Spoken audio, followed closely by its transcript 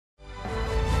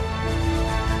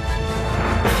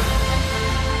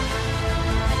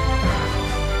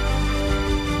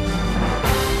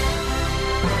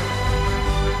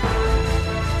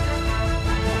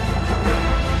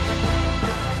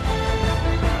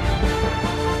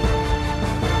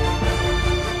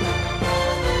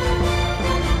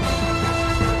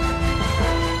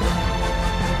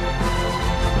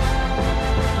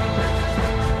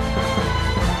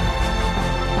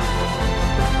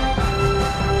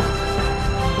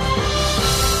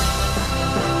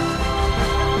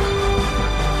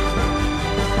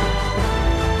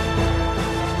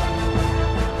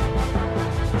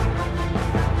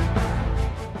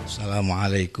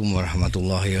Assalamualaikum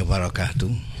warahmatullahi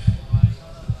wabarakatuh.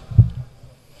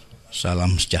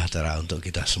 Salam sejahtera untuk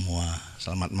kita semua.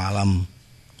 Selamat malam.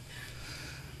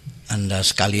 Anda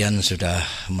sekalian sudah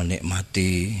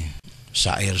menikmati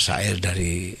syair-syair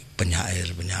dari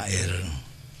penyair-penyair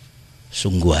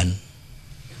sungguhan.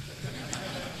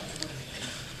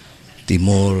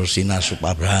 Timur Sinar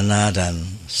Supabrana dan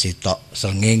Sitok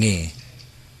Srengenge.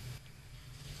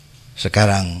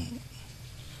 Sekarang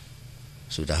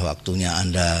sudah waktunya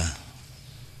Anda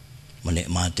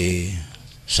menikmati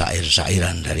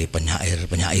syair-syairan dari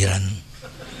penyair-penyairan.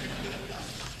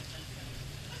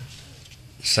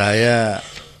 Saya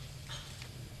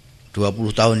 20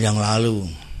 tahun yang lalu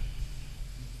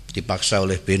dipaksa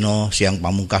oleh Beno Siang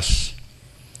Pamungkas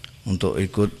untuk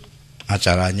ikut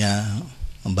acaranya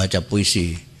membaca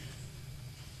puisi.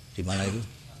 Di mana itu?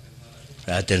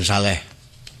 Raden Saleh.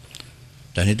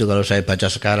 Dan itu kalau saya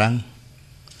baca sekarang,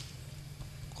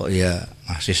 kok ya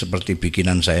masih seperti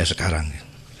bikinan saya sekarang.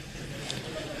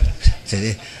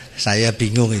 Jadi saya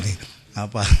bingung ini,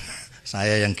 apa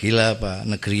saya yang gila apa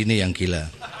negeri ini yang gila.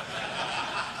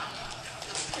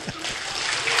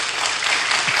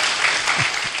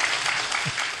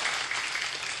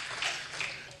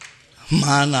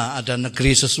 Mana ada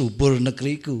negeri sesubur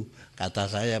negeriku, kata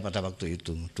saya pada waktu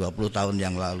itu 20 tahun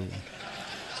yang lalu.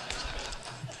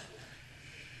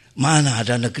 Mana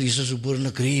ada negeri sesubur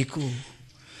negeriku.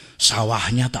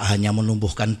 Sawahnya tak hanya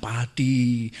menumbuhkan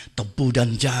padi, tebu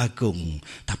dan jagung,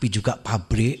 tapi juga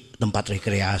pabrik, tempat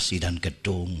rekreasi dan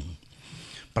gedung.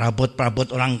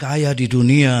 Perabot-perabot orang kaya di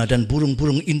dunia dan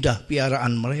burung-burung indah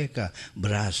piaraan mereka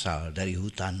berasal dari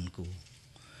hutanku.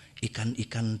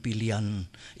 Ikan-ikan pilihan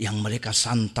yang mereka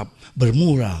santap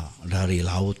bermula dari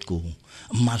lautku.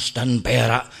 Emas dan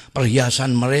perak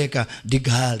perhiasan mereka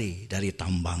digali dari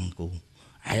tambangku.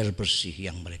 Air bersih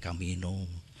yang mereka minum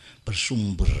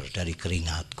bersumber dari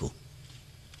keringatku.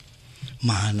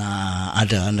 Mana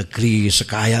ada negeri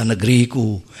sekaya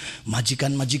negeriku,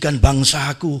 majikan-majikan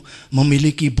bangsaku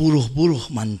memiliki buruh-buruh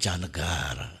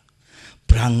mancanegara.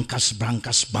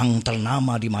 Brankas-brankas bank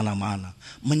ternama di mana-mana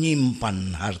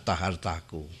menyimpan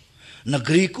harta-hartaku.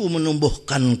 Negeriku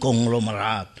menumbuhkan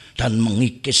konglomerat dan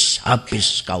mengikis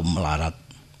habis kaum melarat.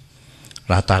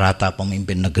 Rata-rata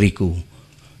pemimpin negeriku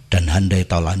dan handai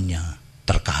taulannya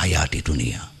terkaya di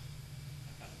dunia.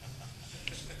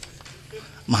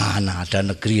 Mana ada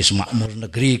negeri semakmur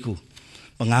negeriku.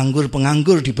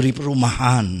 Penganggur-penganggur diberi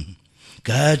perumahan,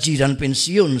 gaji dan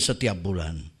pensiun setiap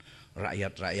bulan.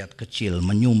 Rakyat-rakyat kecil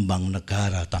menyumbang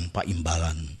negara tanpa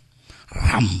imbalan.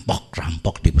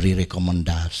 Rampok-rampok diberi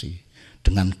rekomendasi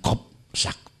dengan kop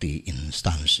sakti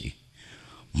instansi.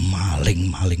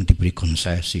 Maling-maling diberi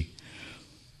konsesi.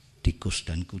 Tikus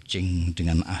dan kucing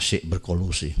dengan asyik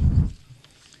berkolusi.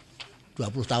 20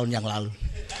 tahun yang lalu.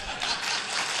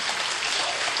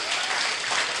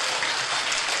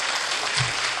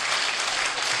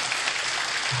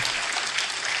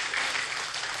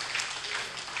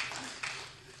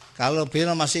 Kalau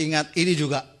Beno masih ingat, ini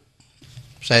juga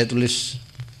saya tulis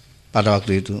pada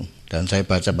waktu itu dan saya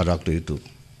baca pada waktu itu.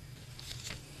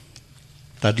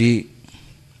 Tadi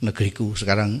negeriku,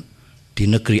 sekarang di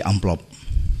negeri amplop.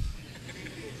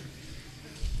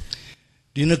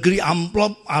 Di negeri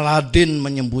amplop, Aladin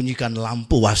menyembunyikan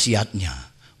lampu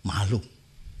wasiatnya. Malu.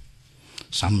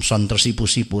 Samson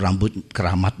tersipu-sipu, rambut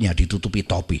keramatnya ditutupi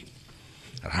topi.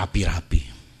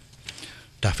 Rapi-rapi.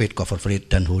 David Copperfield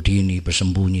dan Houdini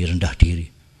bersembunyi rendah diri.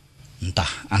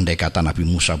 Entah andai kata Nabi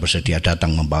Musa bersedia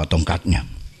datang membawa tongkatnya.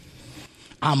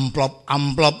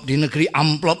 Amplop-amplop di negeri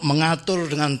amplop mengatur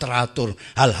dengan teratur.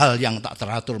 Hal-hal yang tak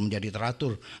teratur menjadi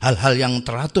teratur. Hal-hal yang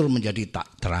teratur menjadi tak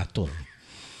teratur.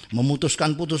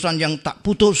 Memutuskan putusan yang tak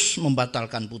putus,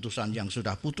 membatalkan putusan yang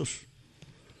sudah putus.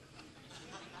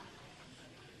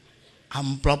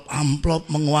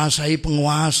 Amplop-amplop menguasai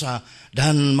penguasa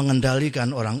dan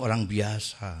mengendalikan orang-orang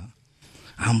biasa.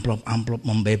 Amplop-amplop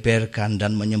membeberkan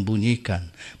dan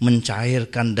menyembunyikan,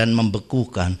 mencairkan dan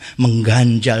membekukan,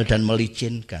 mengganjal dan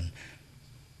melicinkan.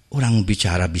 Orang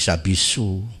bicara bisa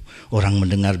bisu, orang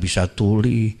mendengar bisa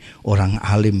tuli, orang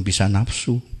alim bisa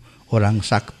nafsu, orang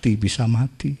sakti bisa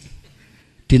mati.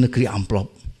 Di negeri amplop,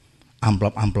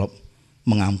 amplop-amplop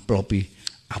mengamplopi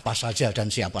apa saja dan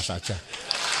siapa saja.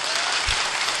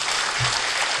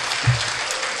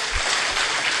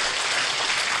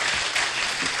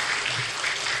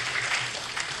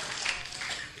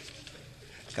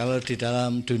 Kalau di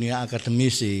dalam dunia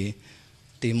akademisi,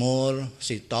 Timur,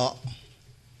 Sitok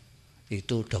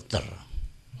itu dokter.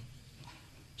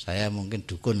 Saya mungkin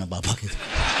dukun apa-apa gitu.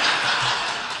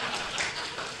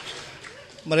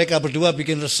 Mereka berdua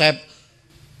bikin resep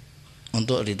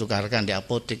untuk ditukarkan di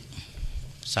apotek.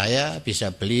 Saya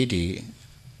bisa beli di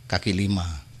kaki lima.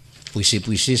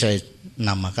 Puisi-puisi saya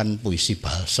namakan puisi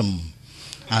balsem.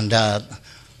 Anda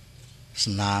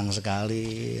senang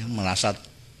sekali, merasa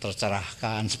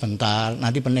tercerahkan sebentar,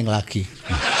 nanti pening lagi.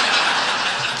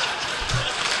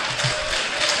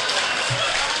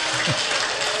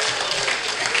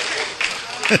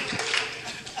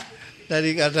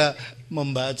 Daripada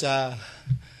membaca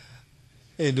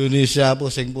Indonesia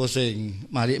pusing-pusing,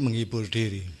 mari menghibur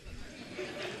diri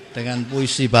dengan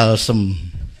puisi balsem.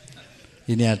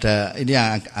 Ini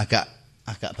agak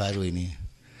baru ini.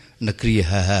 Negeri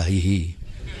hahahihi.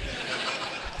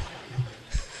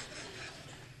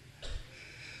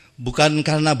 Bukan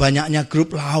karena banyaknya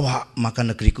grup lawak maka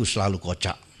negeriku selalu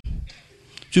kocak.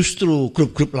 Justru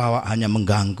grup-grup lawak hanya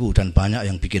mengganggu dan banyak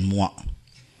yang bikin muak.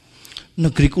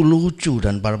 Negeriku lucu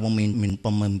dan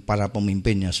para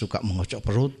pemimpinnya suka mengocok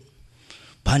perut.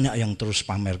 Banyak yang terus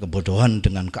pamer kebodohan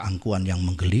dengan keangkuhan yang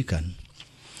menggelikan.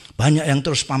 Banyak yang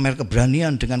terus pamer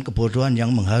keberanian dengan kebodohan yang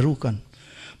mengharukan.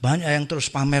 Banyak yang terus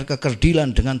pamer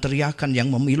kekerdilan dengan teriakan yang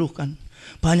memilukan.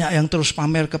 Banyak yang terus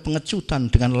pamer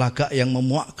kepengecutan dengan lagak yang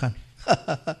memuakkan.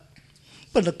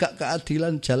 Penegak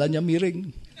keadilan jalannya miring.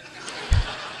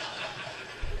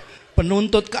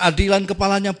 Penuntut keadilan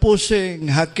kepalanya pusing,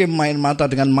 hakim main mata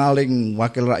dengan maling,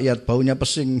 wakil rakyat baunya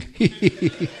pesing.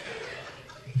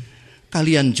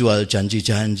 Kalian jual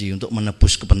janji-janji untuk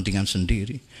menebus kepentingan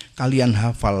sendiri. Kalian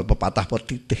hafal pepatah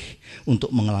petitih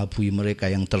untuk mengelabui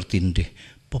mereka yang tertindih.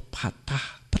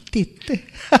 Pepatah petitih.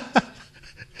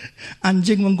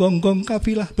 Anjing menggonggong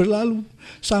kafilah berlalu,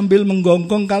 sambil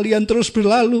menggonggong kalian terus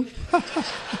berlalu.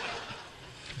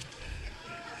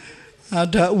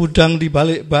 Ada udang di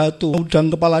balik batu, udang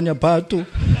kepalanya batu.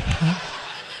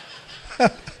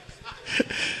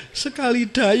 Sekali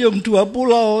dayung 2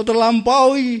 pulau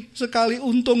terlampaui, sekali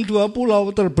untung 2 pulau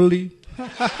terbeli.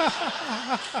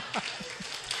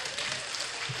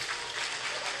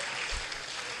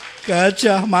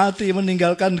 Gajah mati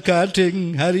meninggalkan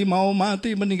gading, harimau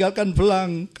mati meninggalkan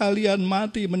belang, kalian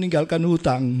mati meninggalkan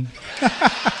hutang.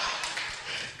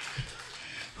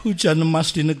 Hujan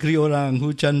emas di negeri orang,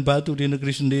 hujan batu di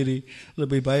negeri sendiri.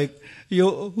 Lebih baik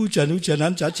yuk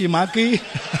hujan-hujanan caci maki.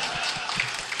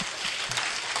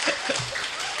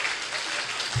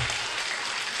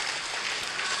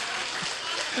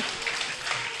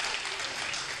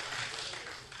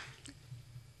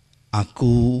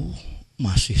 Aku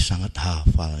masih sangat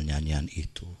hafal nyanyian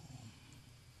itu.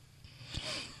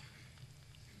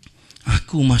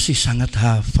 Aku masih sangat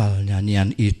hafal nyanyian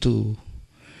itu.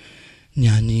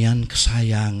 Nyanyian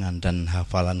kesayangan dan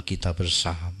hafalan kita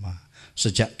bersama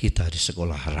sejak kita di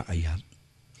sekolah rakyat.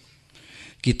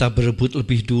 Kita berebut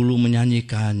lebih dulu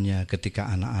menyanyikannya ketika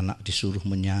anak-anak disuruh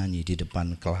menyanyi di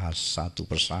depan kelas satu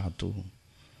persatu.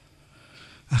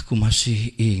 Aku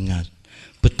masih ingat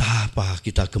betapa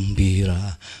kita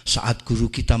gembira saat guru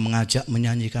kita mengajak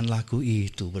menyanyikan lagu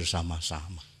itu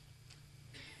bersama-sama.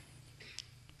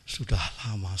 Sudah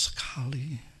lama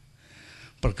sekali.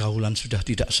 Pergaulan sudah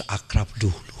tidak seakrab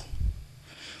dulu.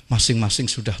 Masing-masing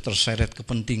sudah terseret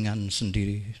kepentingan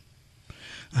sendiri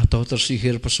atau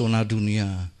tersihir pesona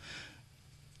dunia.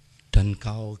 Dan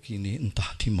kau kini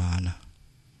entah di mana.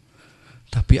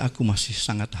 Tapi aku masih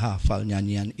sangat hafal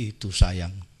nyanyian itu,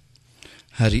 sayang.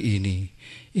 Hari ini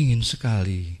ingin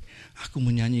sekali aku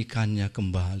menyanyikannya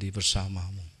kembali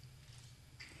bersamamu.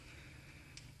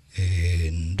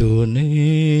 Indonesia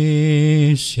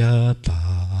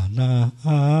tanah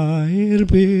air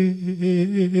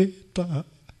beta,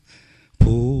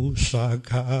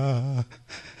 pusaka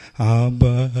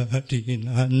abadi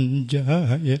nan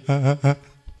jaya.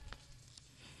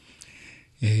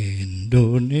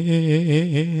 Indonesia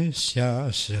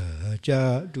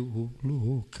sejak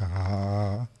dulu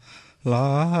kala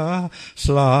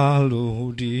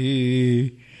selalu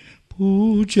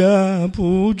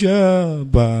puja-puja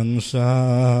bangsa.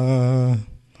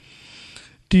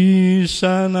 Di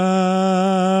sana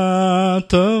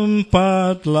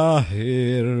tempat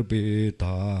lahir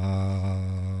beta,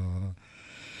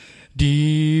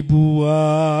 dibuai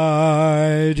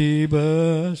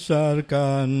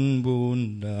dibesarkan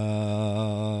bunda,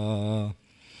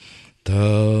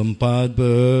 tempat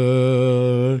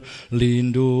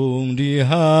berlindung di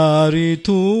hari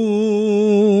tua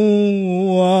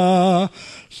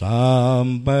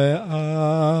sampai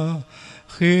akhir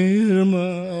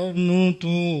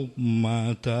menutup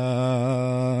mata.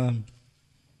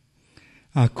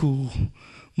 Aku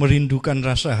merindukan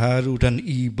rasa haru dan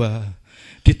iba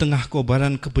di tengah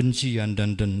kobaran kebencian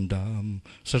dan dendam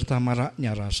serta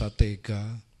maraknya rasa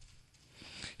tega.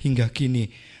 Hingga kini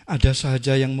Ada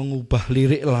saja yang mengubah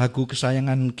lirik lagu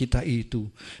kesayangan kita itu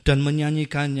dan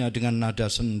menyanyikannya dengan nada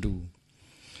sendu.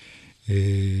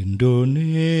 Indonesia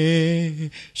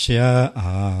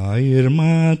air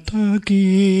mata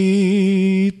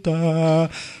kita,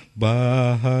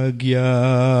 bahagia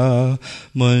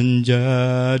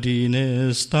menjadi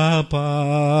nestapa.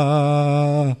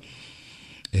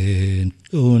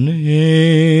 Indonesia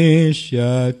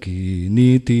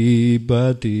kini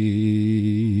tiba-tiba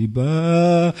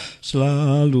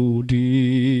selalu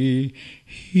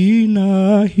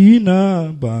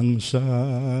dihina-hina bangsa.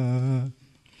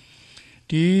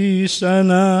 Di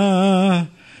sana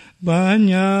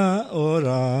banyak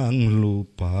orang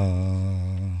lupa,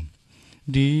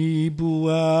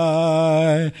 dibuai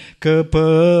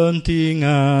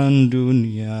kepentingan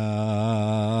dunia,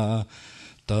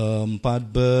 tempat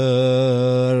bertarung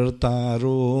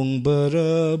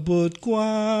berebut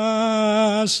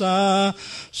kuasa,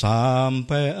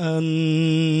 sampai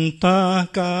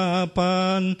entah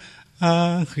kapan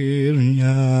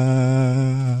akhirnya.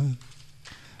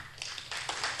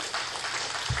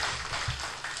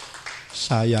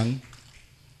 Sayang,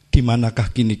 di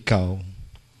manakah kini kau?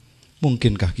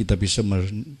 Mungkinkah kita bisa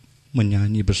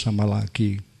menyanyi bersama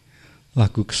lagi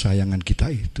lagu kesayangan kita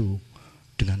itu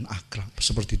dengan akrab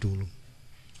seperti dulu?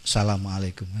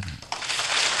 Assalamualaikum.